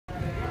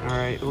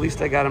right, at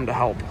least I got him to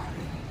help.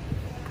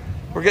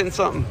 We're getting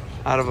something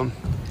out of him.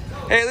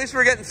 Hey, at least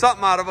we're getting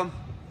something out of him.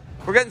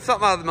 We're getting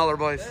something out of the Miller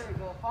boys. There we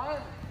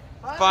go.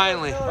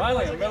 Finally.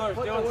 Finally, Miller's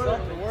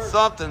doing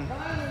Something.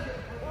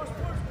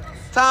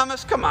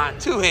 Thomas, come on,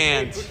 2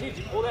 hands. Hey,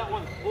 pull that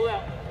one. Pull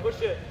that.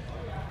 Push it.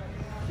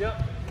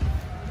 Yep.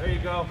 There you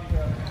go.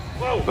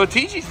 Whoa. But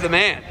TG's the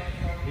man.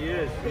 He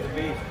is. He's a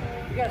beast.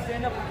 You gotta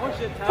stand up and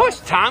push it, Tom. Push,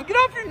 Tom. Get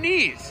off your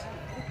knees.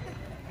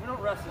 We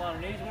don't wrestle on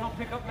our knees. We don't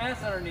pick up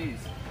mass on our knees.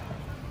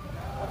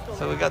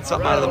 So we got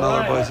something out of the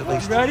Miller boys at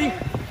least. You ready?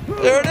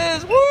 There it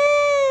is. Woo!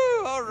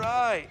 All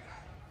right.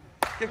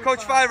 Give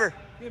Coach Fiver.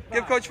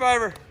 Give Coach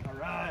Fiver. All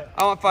right.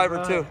 I want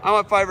Fiver too. I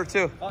want Fiver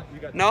too. Oh, you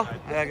got No?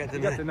 denied. I got denied.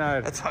 You got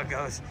denied. That's how it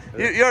goes.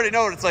 You already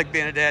know what it's like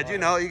being a dad. You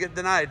know, you get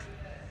denied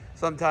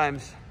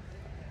sometimes.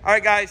 All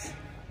right, guys.